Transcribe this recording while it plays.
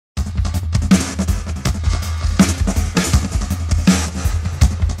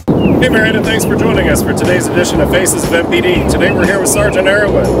Hey Marietta, thanks for joining us for today's edition of Faces of MPD. Today we're here with Sergeant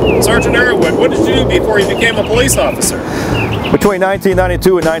Arrowood. Sergeant Arrowood, what did you do before you became a police officer? Between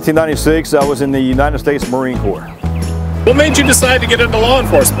 1992 and 1996, I was in the United States Marine Corps. What made you decide to get into law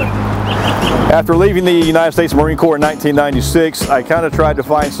enforcement? After leaving the United States Marine Corps in 1996, I kind of tried to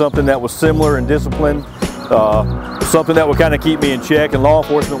find something that was similar in discipline, something that would kind of keep me in check, and law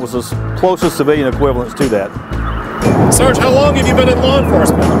enforcement was the closest civilian equivalence to that. Sarge, how long have you been in law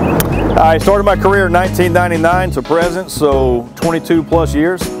enforcement? I started my career in 1999 to present, so 22 plus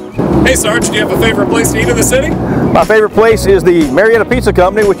years. Hey Sarge, do you have a favorite place to eat in the city? My favorite place is the Marietta Pizza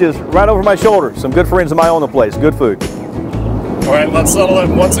Company, which is right over my shoulder. Some good friends of mine own the place. Good food. All right, let's settle it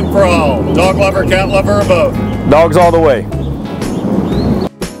once and for all. Dog lover, cat lover, or both? Dogs all the way.